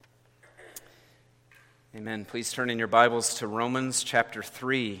Amen. Please turn in your Bibles to Romans chapter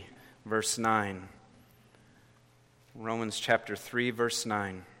 3, verse 9. Romans chapter 3, verse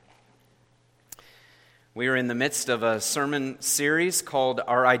 9. We are in the midst of a sermon series called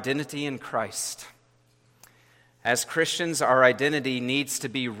Our Identity in Christ. As Christians, our identity needs to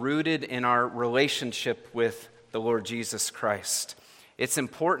be rooted in our relationship with the Lord Jesus Christ. It's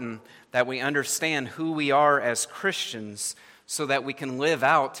important that we understand who we are as Christians so that we can live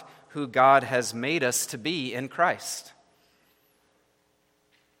out who God has made us to be in Christ.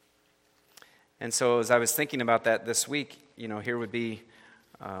 And so as I was thinking about that this week, here would be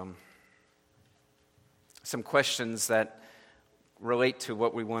some questions that relate to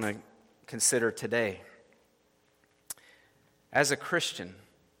what we want to consider today. As a Christian,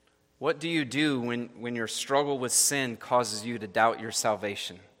 what do you do when your struggle with sin causes you to doubt your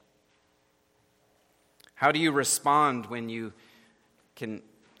salvation? How do you respond when you can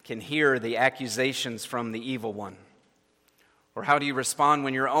hear the accusations from the evil one? Or how do you respond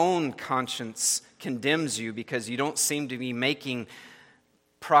when your own conscience condemns you because you don't seem to be making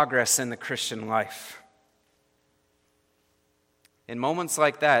progress in the Christian life? In moments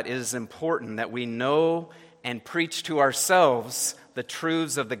like that, it is important that we know and preach to ourselves the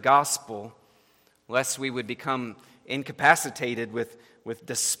truths of the gospel, lest we would become incapacitated with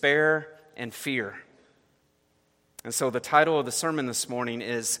despair and fear. And so the title of the sermon this morning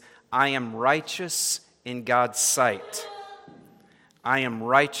is, I am righteous in God's sight. I am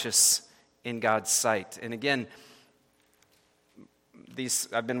righteous in God's sight. And again,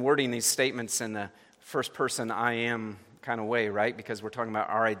 I've been wording these statements in the first person I am kind of way, right? Because we're talking about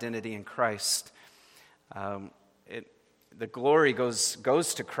our identity in Christ. The glory goes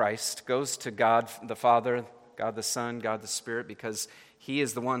to Christ, goes to God the Father, God the Son, God the Spirit, because He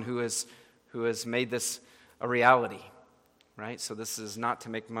is the one who has made this a reality, right? So this is not to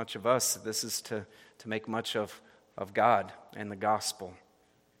make much of us. This is to make much of God and the gospel.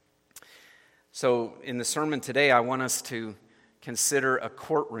 So in the sermon today, I want us to consider a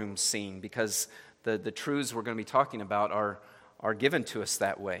courtroom scene because the truths we're going to be talking about are given to us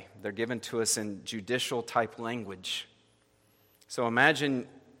that way. They're given to us in judicial type language. So imagine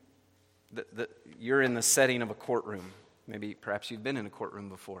that you're in the setting of a courtroom. Perhaps you've been in a courtroom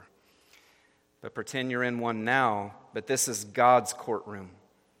before. But pretend you're in one now, but this is God's courtroom.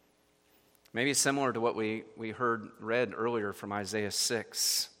 Maybe similar to what we read earlier from Isaiah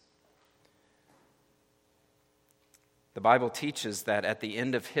 6. The Bible teaches that at the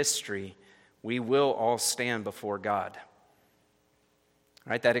end of history, we will all stand before God.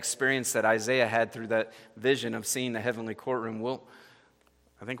 Right? That experience that Isaiah had through that vision of seeing the heavenly courtroom,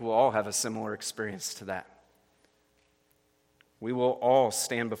 I think we'll all have a similar experience to that. We will all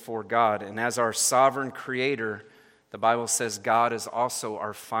stand before God, and as our sovereign creator, the Bible says God is also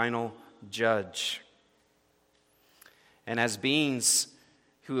our final judge. And as beings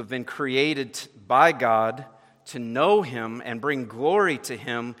who have been created by God to know Him and bring glory to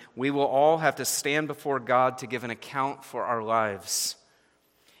Him, we will all have to stand before God to give an account for our lives.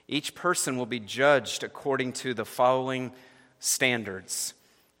 Each person will be judged according to the following standards.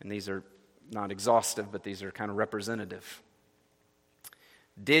 And these are not exhaustive, but these are kind of representative.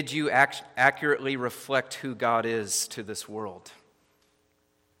 Did you accurately reflect who God is to this world?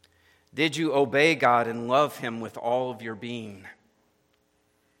 Did you obey God and love Him with all of your being?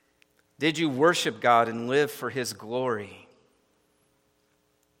 Did you worship God and live for His glory?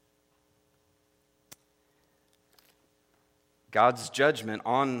 God's judgment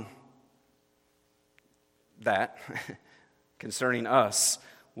on that, concerning us,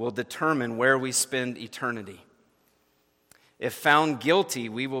 will determine where we spend eternity. If found guilty,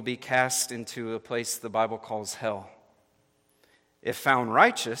 we will be cast into a place the Bible calls hell. If found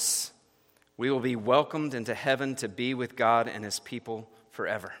righteous, we will be welcomed into heaven to be with God and His people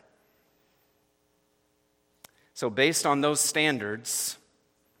forever. So based on those standards,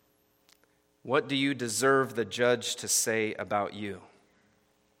 what do you deserve the judge to say about you?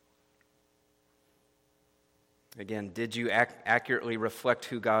 Again, did you accurately reflect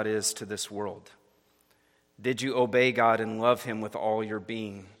who God is to this world? Did you obey God and love Him with all your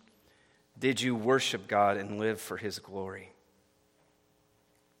being? Did you worship God and live for His glory?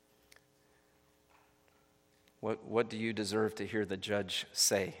 What do you deserve to hear the judge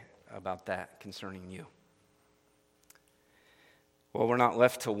say about that concerning you? Well, we're not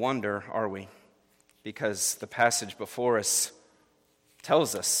left to wonder, are we? Because the passage before us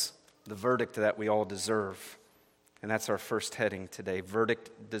tells us the verdict that we all deserve. And that's our first heading today,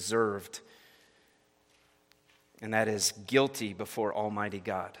 verdict deserved. And that is guilty before Almighty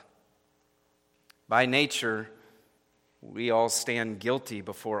God. By nature, we all stand guilty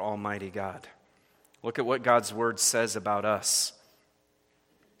before Almighty God. Look at what God's word says about us.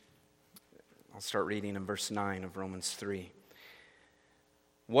 I'll start reading in verse 9 of Romans 3.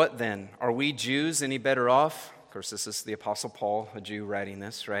 What then? Are we Jews any better off? Of course, this is the Apostle Paul, a Jew, writing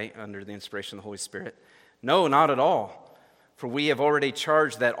this, right, under the inspiration of the Holy Spirit. No, not at all. For we have already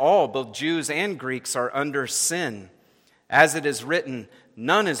charged that all, both Jews and Greeks, are under sin. As it is written,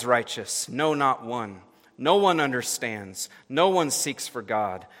 none is righteous, no, not one. No one understands. No one seeks for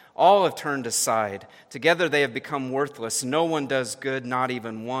God. All have turned aside. Together they have become worthless. No one does good, not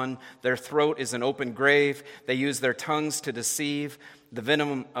even one. Their throat is an open grave. They use their tongues to deceive. The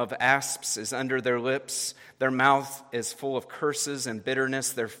venom of asps is under their lips. Their mouth is full of curses and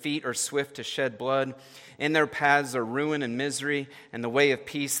bitterness. Their feet are swift to shed blood. In their paths are ruin and misery, and the way of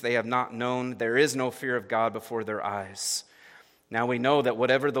peace they have not known. There is no fear of God before their eyes. Now we know that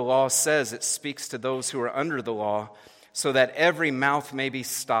whatever the law says, it speaks to those who are under the law, so that every mouth may be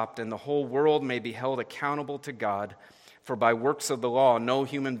stopped and the whole world may be held accountable to God. For by works of the law, no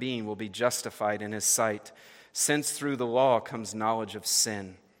human being will be justified in his sight, since through the law comes knowledge of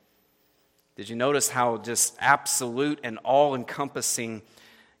sin. Did you notice how just absolute and all-encompassing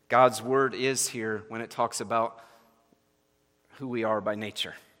God's word is here when it talks about who we are by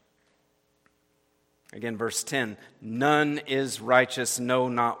nature? Again, verse 10, none is righteous, no,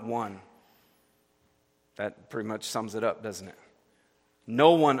 not one. That pretty much sums it up, doesn't it?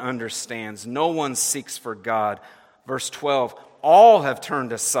 No one understands, no one seeks for God. Verse 12, all have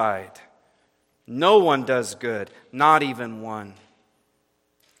turned aside. No one does good, not even one.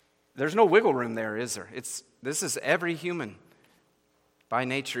 There's no wiggle room there, is there? This is every human by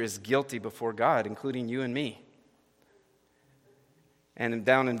nature is guilty before God, including you and me. And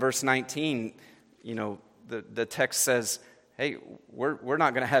down in verse 19, the text says, hey, we're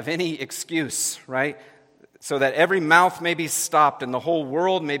not going to have any excuse, right? So that every mouth may be stopped and the whole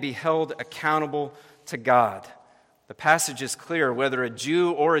world may be held accountable to God. The passage is clear, whether a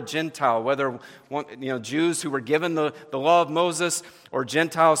Jew or a Gentile, whether Jews who were given the law of Moses or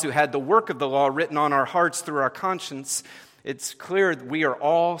Gentiles who had the work of the law written on our hearts through our conscience, it's clear that we are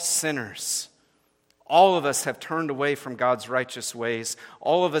all sinners. All of us have turned away from God's righteous ways.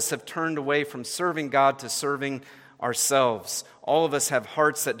 All of us have turned away from serving God to serving ourselves. All of us have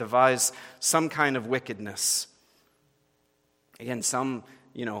hearts that devise some kind of wickedness. Again, some,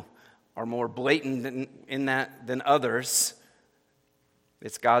 are more blatant in that than others.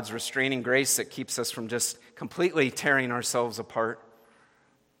 It's God's restraining grace that keeps us from just completely tearing ourselves apart.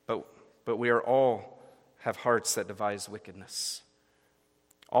 But we are all have hearts that devise wickedness.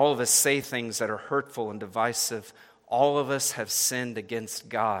 All of us say things that are hurtful and divisive. All of us have sinned against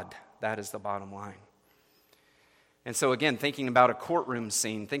God. That is the bottom line. And so again, thinking about a courtroom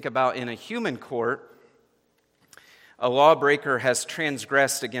scene, think about in a human court, a lawbreaker has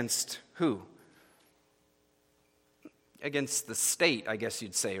transgressed against who? Against the state, I guess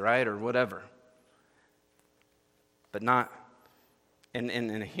you'd say, right? Or whatever. But not in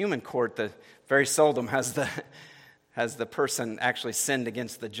a human court, very seldom has the person actually sinned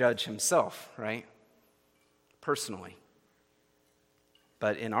against the judge himself, right? Personally.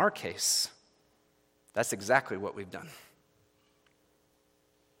 But in our case, that's exactly what we've done.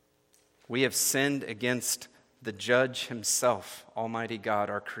 We have sinned against the judge himself, Almighty God,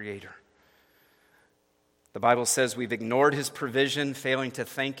 our Creator. The Bible says we've ignored his provision, failing to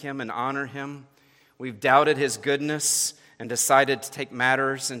thank him and honor him. We've doubted his goodness and decided to take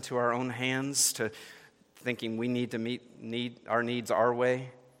matters into our own hands, to thinking we need to meet our needs our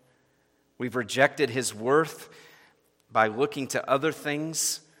way. We've rejected his worth by looking to other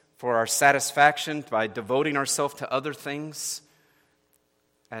things for our satisfaction, by devoting ourselves to other things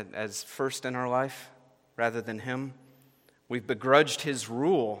as first in our life rather than him. We've begrudged his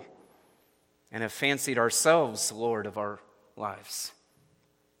rule and have fancied ourselves Lord of our lives.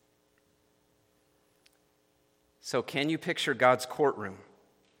 So can you picture God's courtroom?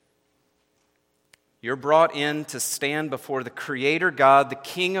 You're brought in to stand before the Creator God, the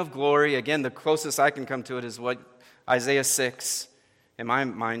King of glory. Again, the closest I can come to it is what Isaiah 6 in my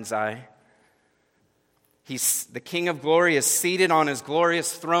mind's eye. The King of glory is seated on his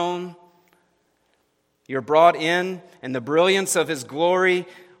glorious throne. You're brought in, and the brilliance of his glory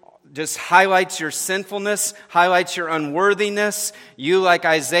just highlights your sinfulness, highlights your unworthiness. You, like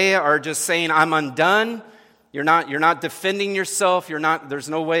Isaiah, are just saying, I'm undone. You're not defending yourself. There's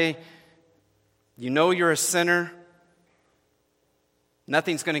no way. You know you're a sinner.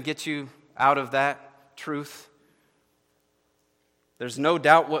 Nothing's going to get you out of that truth. There's no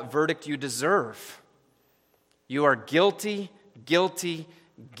doubt what verdict you deserve. You are guilty, guilty,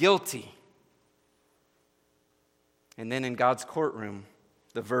 guilty. And then in God's courtroom,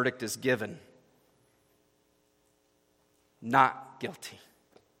 the verdict is given. not guilty.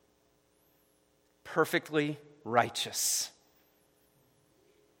 Perfectly righteous.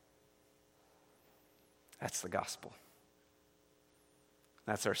 That's the gospel.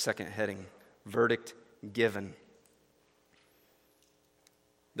 That's our second heading, verdict given.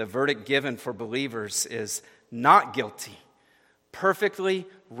 The verdict given for believers is not guilty, perfectly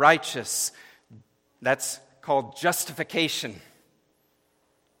righteous. That's called justification.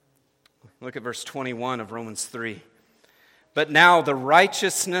 Look at verse 21 of Romans 3. But now the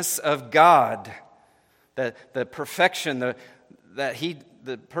righteousness of God, the perfection,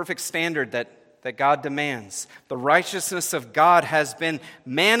 the perfect standard that God demands, the righteousness of God has been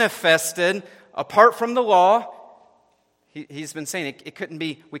manifested apart from the law. He's been saying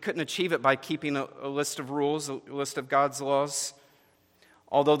we couldn't achieve it by keeping a list of rules, a list of God's laws.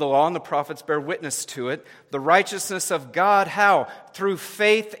 Although the law and the prophets bear witness to it, the righteousness of God, how? Through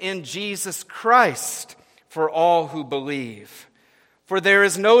faith in Jesus Christ for all who believe. For there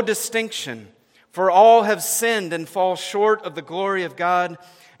is no distinction, for all have sinned and fall short of the glory of God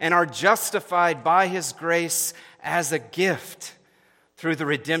and are justified by His grace as a gift through the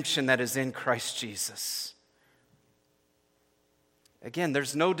redemption that is in Christ Jesus. Again,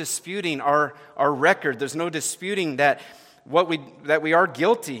 there's no disputing our record. There's no disputing that we are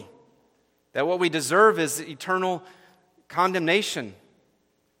guilty, that what we deserve is eternal condemnation.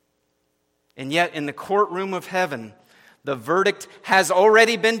 And yet, in the courtroom of heaven, the verdict has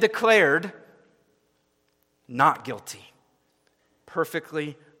already been declared not guilty,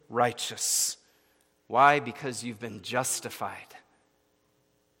 perfectly righteous. Why? Because you've been justified.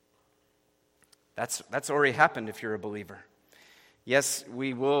 That's already happened if you're a believer. Yes,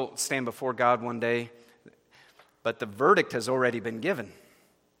 we will stand before God one day, but the verdict has already been given,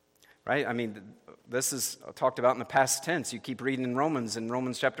 right? I mean, this is talked about in the past tense. You keep reading in Romans, and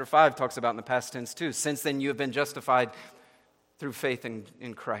Romans chapter 5 talks about in the past tense too. Since then you have been justified through faith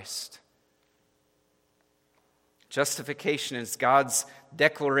in Christ. Justification is God's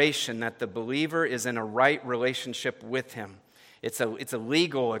declaration that the believer is in a right relationship with Him. It's a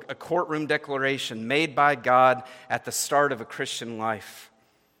legal, a courtroom declaration made by God at the start of a Christian life.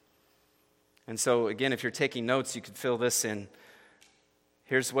 And so, again, if you're taking notes, you could fill this in.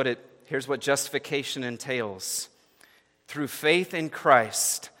 Here's what justification entails. Through faith in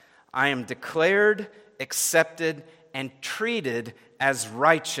Christ, I am declared, accepted, and treated as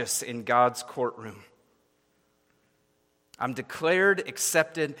righteous in God's courtroom. I'm declared,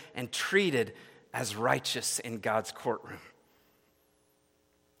 accepted, and treated as righteous in God's courtroom.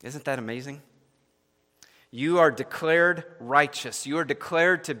 Isn't that amazing? You are declared righteous. You are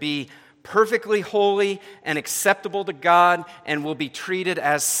declared to be perfectly holy and acceptable to God and will be treated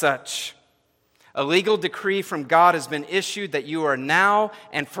as such. A legal decree from God has been issued that you are now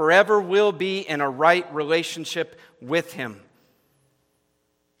and forever will be in a right relationship with Him.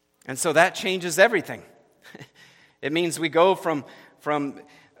 And so that changes everything. It means we go from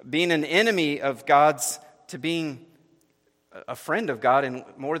being an enemy of God's to being a friend of God, and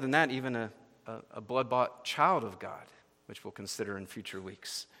more than that, even a blood-bought child of God, which we'll consider in future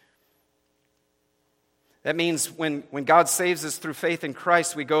weeks. That means when God saves us through faith in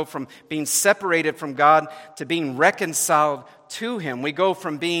Christ, we go from being separated from God to being reconciled to Him. We go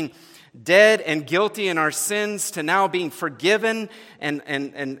from being dead and guilty in our sins to now being forgiven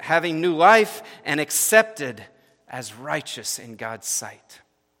and having new life and accepted as righteous in God's sight.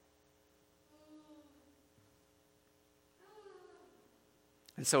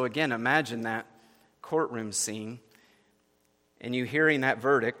 And so again, imagine that courtroom scene and you hearing that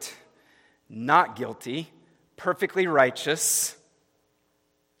verdict, not guilty, perfectly righteous.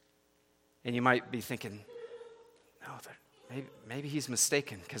 And you might be thinking, no, maybe he's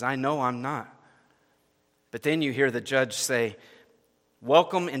mistaken because I know I'm not. But then you hear the judge say,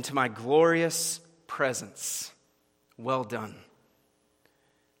 welcome into my glorious presence. Well done.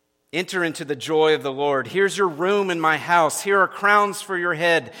 Enter into the joy of the Lord. Here's your room in my house. Here are crowns for your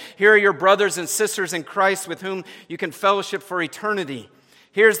head. Here are your brothers and sisters in Christ with whom you can fellowship for eternity.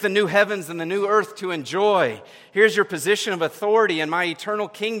 Here's the new heavens and the new earth to enjoy. Here's your position of authority in my eternal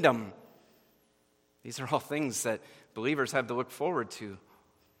kingdom. These are all things that believers have to look forward to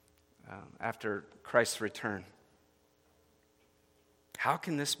after Christ's return. How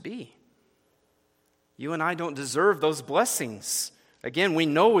can this be? You and I don't deserve those blessings. Again, we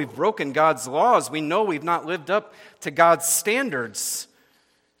know we've broken God's laws. We know we've not lived up to God's standards.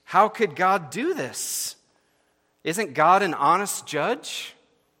 How could God do this? Isn't God an honest judge?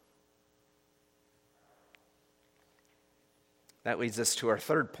 That leads us to our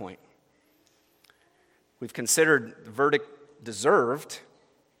third point. We've considered the verdict deserved,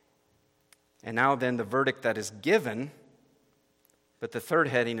 and now then the verdict that is given But the third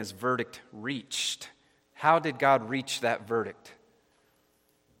heading is verdict reached. How did God reach that verdict?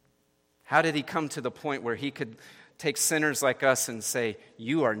 How did he come to the point where he could take sinners like us and say,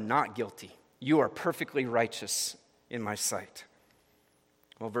 you are not guilty. You are perfectly righteous in my sight?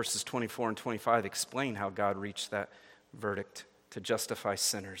 Well, verses 24 and 25 explain how God reached that verdict to justify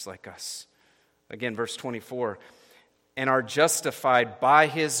sinners like us. Again, verse 24, and are justified by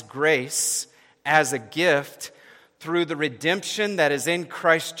his grace as a gift through the redemption that is in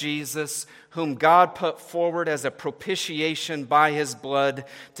Christ Jesus, whom God put forward as a propitiation by his blood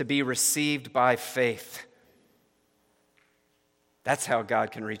to be received by faith. That's how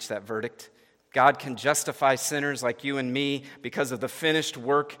God can reach that verdict. God can justify sinners like you and me because of the finished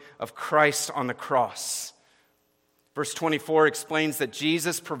work of Christ on the cross. Verse 24 explains that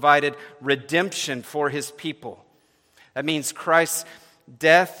Jesus provided redemption for his people. That means Christ's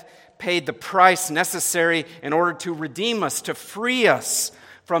death paid the price necessary in order to redeem us, to free us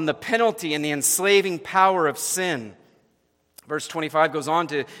from the penalty and the enslaving power of sin. Verse 25 goes on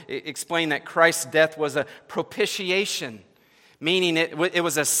to explain that Christ's death was a propitiation, meaning it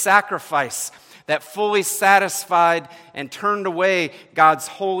was a sacrifice that fully satisfied and turned away God's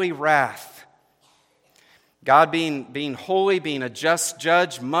holy wrath. God being holy, being a just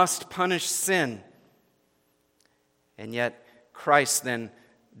judge, must punish sin. And yet Christ then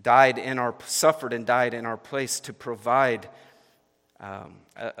suffered and died in our place to provide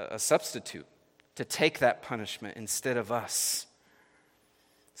a substitute, to take that punishment instead of us.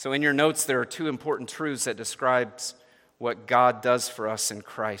 So in your notes, there are two important truths that describes what God does for us in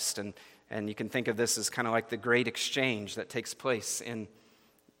Christ. And you can think of this as kind of like the great exchange that takes place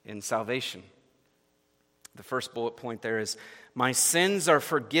in salvation. The first bullet point there is, my sins are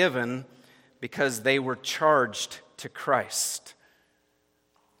forgiven because they were charged to Christ.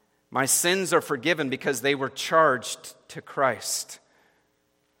 My sins are forgiven because they were charged to Christ.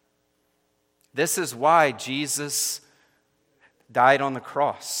 This is why Jesus died on the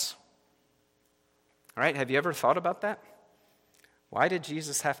cross. All right, have you ever thought about that? Why did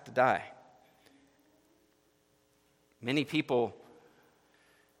Jesus have to die? Many people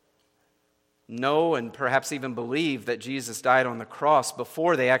know and perhaps even believe that Jesus died on the cross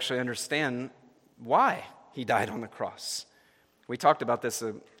before they actually understand why he died on the cross. We talked about this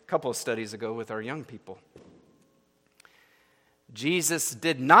a couple of studies ago with our young people. Jesus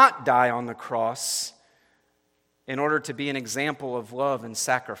did not die on the cross in order to be an example of love and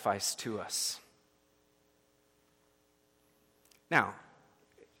sacrifice to us. Now,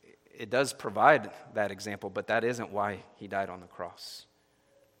 it does provide that example, but that isn't why he died on the cross.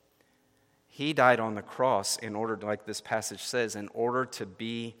 He died on the cross in order, like this passage says, in order to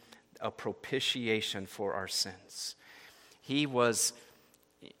be a propitiation for our sins. He was,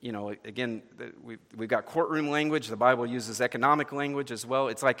 again, we've got courtroom language. The Bible uses economic language as well.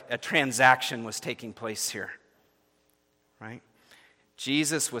 It's like a transaction was taking place here, right?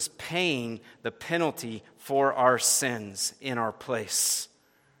 Jesus was paying the penalty for our sins in our place.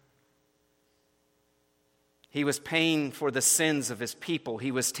 He was paying for the sins of his people.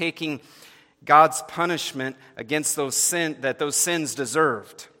 He was taking God's punishment against those sins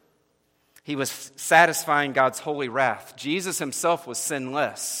deserved. He was satisfying God's holy wrath. Jesus himself was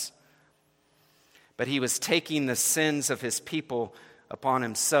sinless, but he was taking the sins of his people upon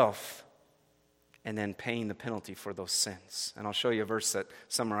himself and then paying the penalty for those sins. And I'll show you a verse that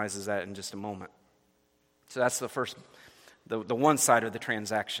summarizes that in just a moment. So that's the first, the one side of the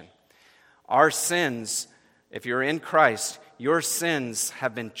transaction. Our sins, if you're in Christ, your sins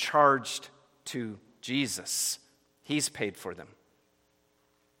have been charged to Jesus. He's paid for them.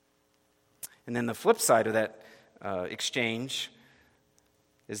 And then the flip side of that exchange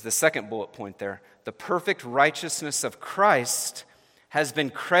is the second bullet point there. The perfect righteousness of Christ has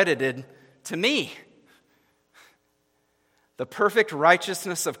been credited to me. The perfect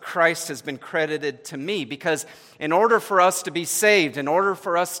righteousness of Christ has been credited to me, because in order for us to be saved, in order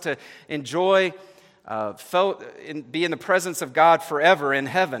for us to enjoy, be in the presence of God forever in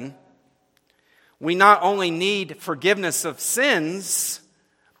heaven, we not only need forgiveness of sins,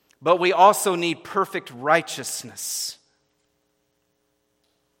 but we also need perfect righteousness.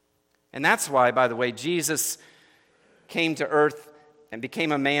 And that's why, by the way, Jesus came to earth and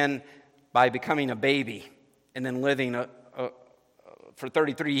became a man by becoming a baby and then living for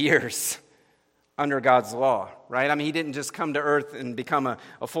 33 years under God's law, right? I mean, he didn't just come to earth and become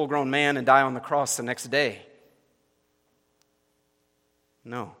a full-grown man and die on the cross the next day.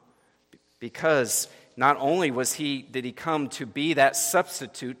 No. Because not only did he come to be that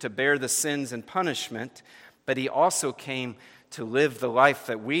substitute to bear the sins and punishment, but he also came to live the life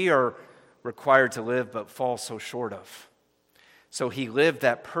that we are required to live but fall so short of. So he lived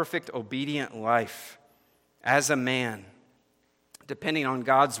that perfect, obedient life as a man, depending on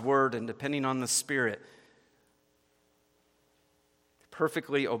God's word and depending on the Spirit,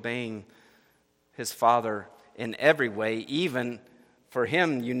 perfectly obeying his Father in every way, even for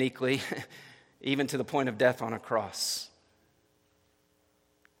him uniquely, even to the point of death on a cross.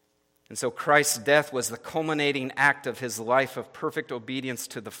 And so Christ's death was the culminating act of his life of perfect obedience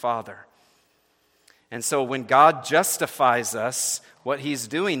to the Father. And so when God justifies us, what he's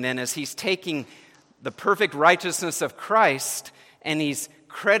doing then is he's taking the perfect righteousness of Christ and he's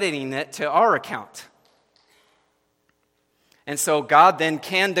crediting it to our account. And so God then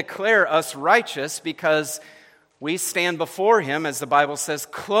can declare us righteous because we stand before him, as the Bible says,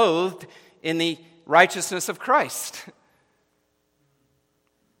 clothed in the righteousness of Christ.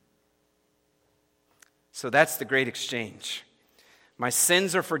 So that's the great exchange. My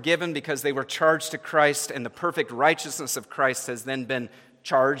sins are forgiven because they were charged to Christ, and the perfect righteousness of Christ has then been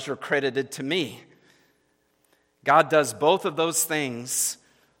charged or credited to me. God does both of those things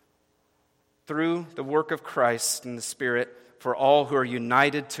through the work of Christ and the Spirit for all who are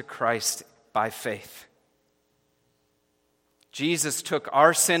united to Christ by faith. Jesus took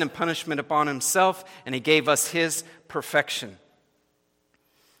our sin and punishment upon himself, and he gave us his perfection.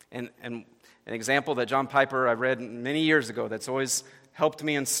 And an example that John Piper, I read many years ago, that's always helped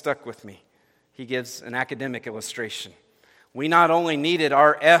me and stuck with me. He gives an academic illustration. We not only needed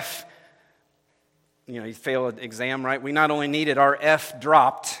our F, you fail an exam, right? We not only needed our F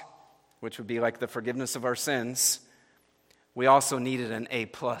dropped, which would be like the forgiveness of our sins, we also needed an A+.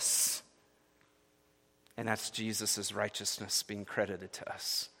 And that's Jesus' righteousness being credited to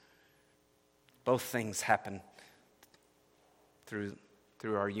us. Both things happen through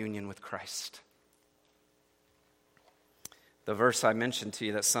our union with Christ. The verse I mentioned to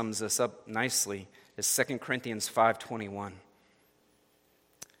you that sums this up nicely is 2 Corinthians 5:21.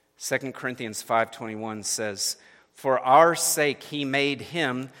 2 Corinthians 5:21 says, "For our sake he made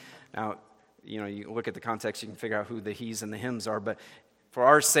him." Now, you look at the context, you can figure out who the he's and the hims are, but for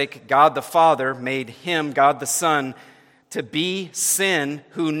our sake, God the Father made him, God the Son, to be sin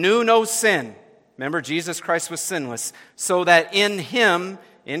who knew no sin. Remember, Jesus Christ was sinless, so that in him,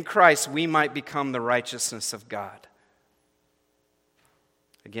 in Christ, we might become the righteousness of God.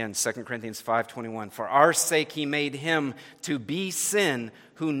 Again, 2 Corinthians 5:21, "For our sake he made him to be sin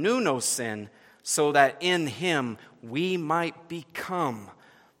who knew no sin, so that in him we might become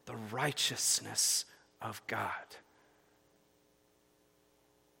the righteousness of God."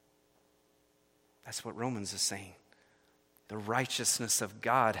 That's what Romans is saying. The righteousness of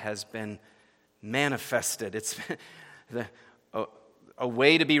God has been manifested. It's a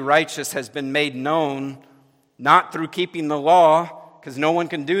way to be righteous has been made known, not through keeping the law, because no one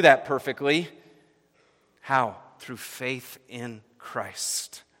can do that perfectly. How? Through faith in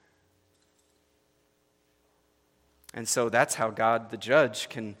Christ. And so that's how God, the judge,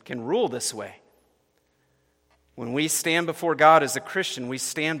 can rule this way. When we stand before God as a Christian, we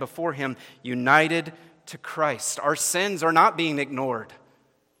stand before him united to Christ. Our sins are not being ignored.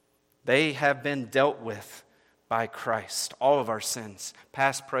 They have been dealt with by Christ. All of our sins,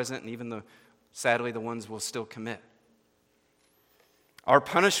 past, present, and even sadly, the ones we'll still commit. Our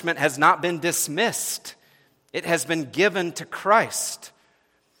punishment has not been dismissed. It has been given to Christ.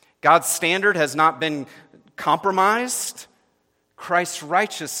 God's standard has not been compromised. Christ's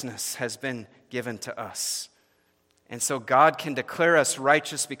righteousness has been given to us. And so God can declare us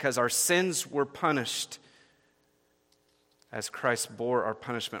righteous because our sins were punished as Christ bore our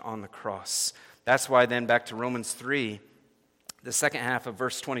punishment on the cross. That's why then back to Romans 3, the second half of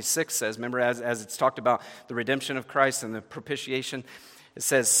verse 26 says, remember as it's talked about the redemption of Christ and the propitiation, it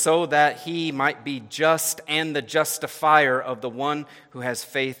says, "So that he might be just and the justifier of the one who has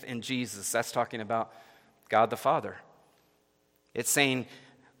faith in Jesus." That's talking about God the Father. It's saying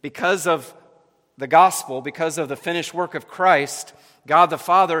because of the gospel, because of the finished work of Christ, God the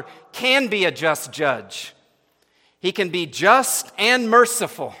Father can be a just judge. He can be just and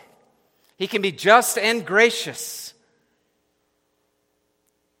merciful. He can be just and gracious.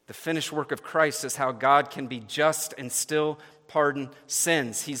 The finished work of Christ is how God can be just and still pardon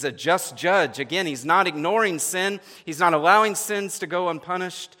sins. He's a just judge. Again, he's not ignoring sin. He's not allowing sins to go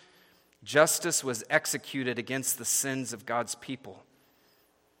unpunished. Justice was executed against the sins of God's people.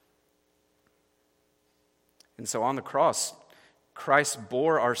 And so on the cross, Christ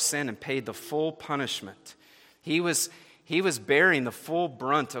bore our sin and paid the full punishment. He was bearing the full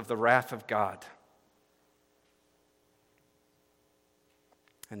brunt of the wrath of God.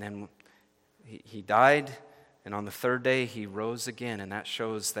 And then he died, and on the third day he rose again, and that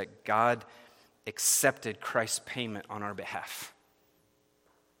shows that God accepted Christ's payment on our behalf.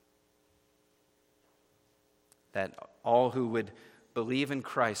 that all who would believe in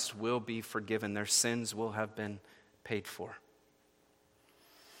Christ will be forgiven. Their sins will have been paid for.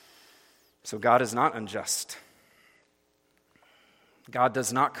 So God is not unjust. God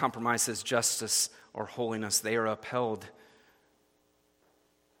does not compromise his justice or holiness. They are upheld.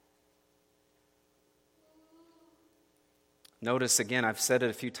 Notice again, I've said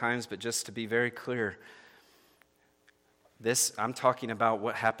it a few times, but just to be very clear, I'm talking about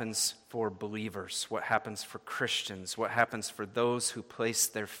what happens for believers, what happens for Christians, what happens for those who place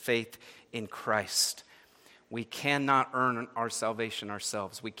their faith in Christ. We cannot earn our salvation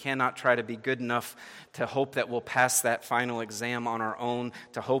ourselves. We cannot try to be good enough to hope that we'll pass that final exam on our own,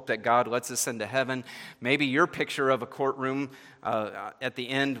 to hope that God lets us into heaven. Maybe your picture of a courtroom at the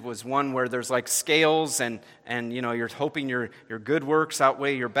end was one where there's like scales and you're hoping your good works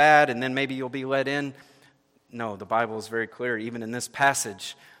outweigh your bad, and then maybe you'll be let in. No, the Bible is very clear, even in this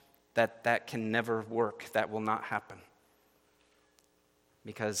passage, that can never work. That will not happen.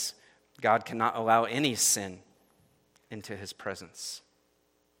 Because God cannot allow any sin into his presence.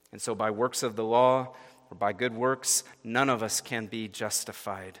 And so by works of the law or by good works, none of us can be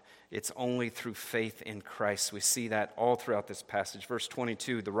justified. It's only through faith in Christ. We see that all throughout this passage. Verse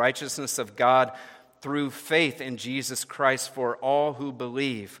 22, the righteousness of God through faith in Jesus Christ for all who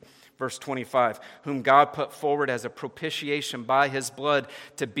believe. Verse 25, whom God put forward as a propitiation by his blood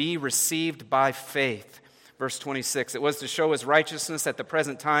to be received by faith. Verse 26, it was to show his righteousness at the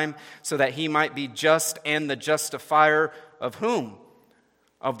present time so that he might be just and the justifier of whom?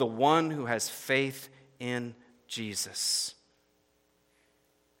 Of the one who has faith in Jesus.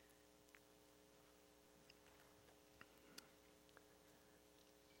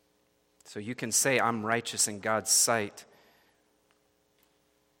 So you can say, I'm righteous in God's sight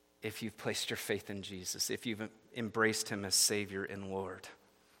if you've placed your faith in Jesus, if you've embraced him as Savior and Lord.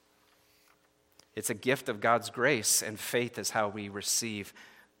 It's a gift of God's grace, and faith is how we receive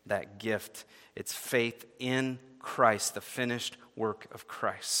that gift. It's faith in Christ, the finished work of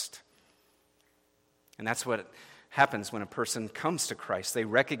Christ. And that's what happens when a person comes to Christ. They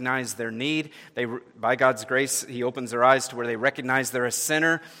recognize their need. By God's grace, he opens their eyes to where they recognize they're a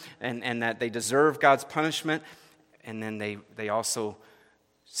sinner and that they deserve God's punishment. And then they also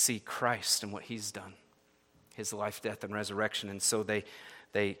see Christ and what he's done, his life, death, and resurrection. And so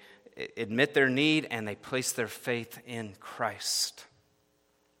they admit their need and they place their faith in Christ.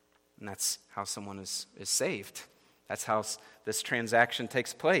 And that's how someone is saved. That's how this transaction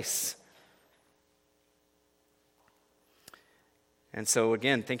takes place. And so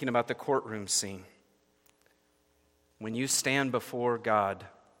again, thinking about the courtroom scene. When you stand before God,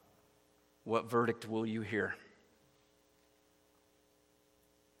 what verdict will you hear?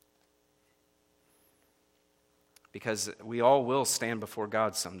 Because we all will stand before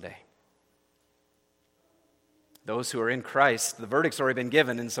God someday. Those who are in Christ, the verdict's already been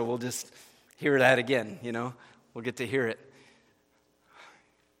given, and so we'll just hear that again, We'll get to hear it.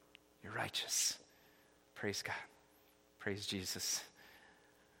 You're righteous. Praise God. Praise Jesus.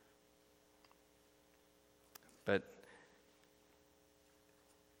 But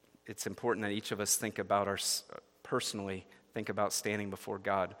it's important that each of us think about personally think about standing before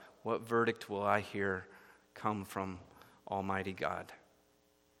God. What verdict will I hear come from Almighty God?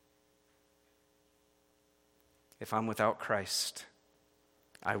 If I'm without Christ,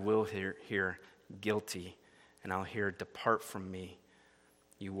 I will hear guilty, and I'll hear, depart from me,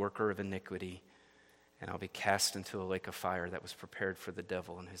 you worker of iniquity, and I'll be cast into a lake of fire that was prepared for the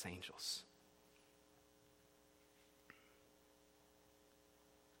devil and his angels.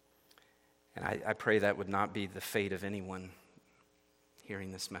 And I pray that would not be the fate of anyone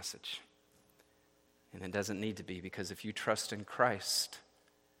hearing this message. And it doesn't need to be, because if you trust in Christ,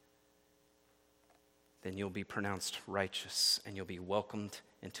 then you'll be pronounced righteous and you'll be welcomed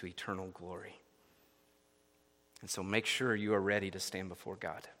into eternal glory. And so make sure you are ready to stand before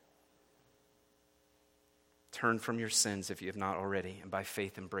God. Turn from your sins if you have not already, and by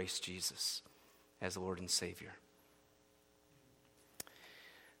faith embrace Jesus as Lord and Savior.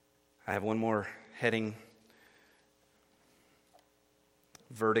 I have one more heading.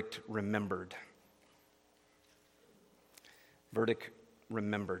 Verdict remembered. Verdict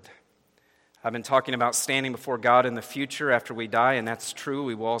remembered. I've been talking about standing before God in the future after we die, and that's true.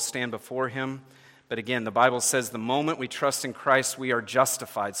 We will all stand before him. But again, the Bible says the moment we trust in Christ, we are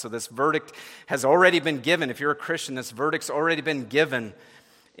justified. So this verdict has already been given. If you're a Christian, this verdict's already been given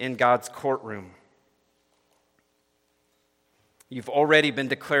in God's courtroom. You've already been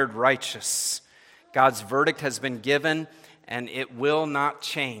declared righteous. God's verdict has been given, and it will not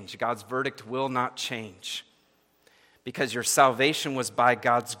change. God's verdict will not change, because your salvation was by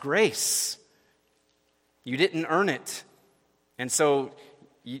God's grace. You didn't earn it. And so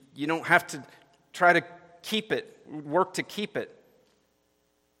you don't have to try to keep it, work to keep it.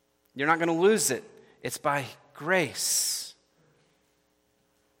 You're not going to lose it. It's by grace.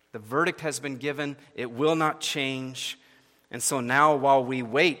 The verdict has been given. It will not change. And so now, while we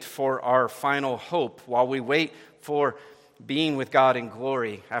wait for our final hope, while we wait for being with God in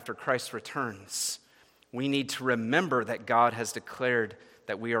glory after Christ returns, we need to remember that God has declared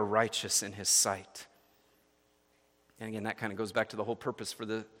that we are righteous in His sight. And again, that kind of goes back to the whole purpose for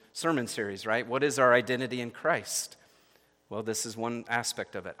the sermon series, right? What is our identity in Christ? Well, this is one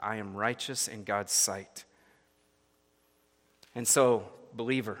aspect of it. I am righteous in God's sight. And so,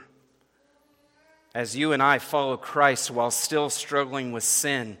 believer, as you and I follow Christ while still struggling with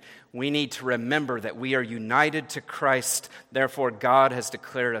sin, we need to remember that we are united to Christ. Therefore, God has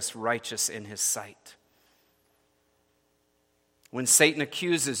declared us righteous in His sight. When Satan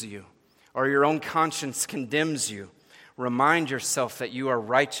accuses you or your own conscience condemns you, remind yourself that you are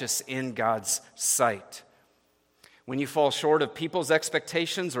righteous in God's sight. When you fall short of people's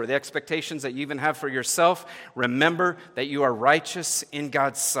expectations or the expectations that you even have for yourself, remember that you are righteous in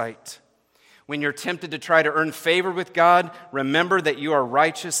God's sight. When you're tempted to try to earn favor with God, remember that you are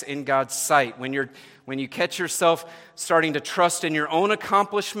righteous in God's sight. When you catch yourself starting to trust in your own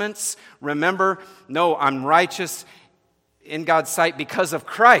accomplishments, remember, no, I'm righteous in God's sight because of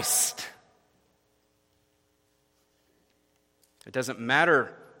Christ. It doesn't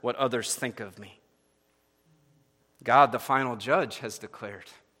matter what others think of me. God, the final judge, has declared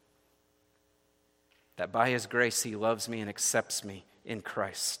that by His grace He loves me and accepts me in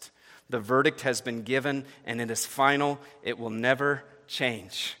Christ. The verdict has been given and it is final. It will never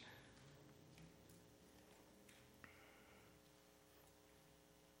change.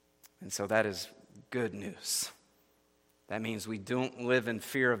 And so that is good news. That means we don't live in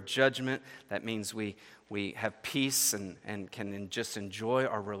fear of judgment. That means we have peace and can just enjoy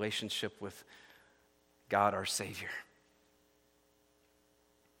our relationship with God, our Savior.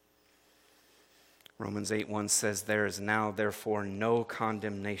 Romans 8:1 says, "There is now, therefore, no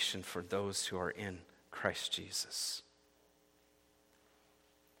condemnation for those who are in Christ Jesus."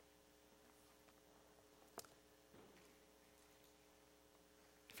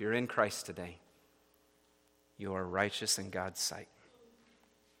 If you're in Christ today, you are righteous in God's sight.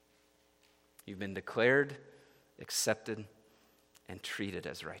 You've been declared, accepted, and treated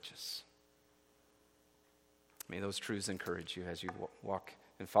as righteous. May those truths encourage you as you walk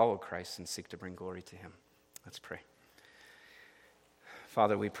and follow Christ and seek to bring glory to Him. Let's pray.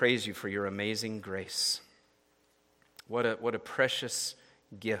 Father, we praise You for Your amazing grace. What a precious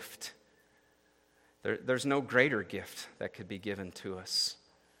gift. There's no greater gift that could be given to us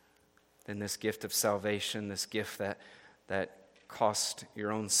than this gift of salvation, this gift that cost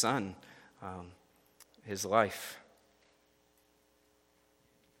Your own Son His life.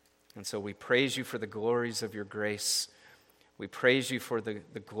 And so we praise You for the glories of Your grace. We praise You for the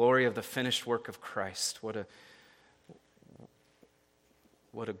glory of the finished work of Christ. What a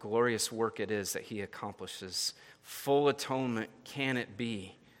glorious work it is that He accomplishes. Full atonement can it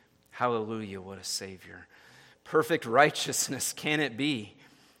be? Hallelujah, what a Savior. Perfect righteousness can it be?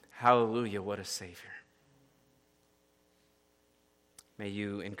 Hallelujah, what a Savior. May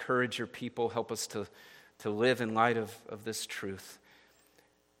You encourage Your people, help us to live in light of this truth.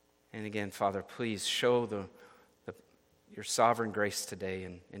 And again, Father, please show Your sovereign grace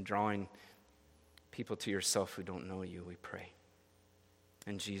today in drawing people to Yourself who don't know You, we pray.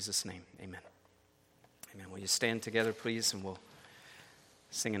 In Jesus' name, amen. Amen. Will you stand together, please, and we'll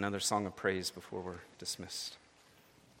sing another song of praise before we're dismissed.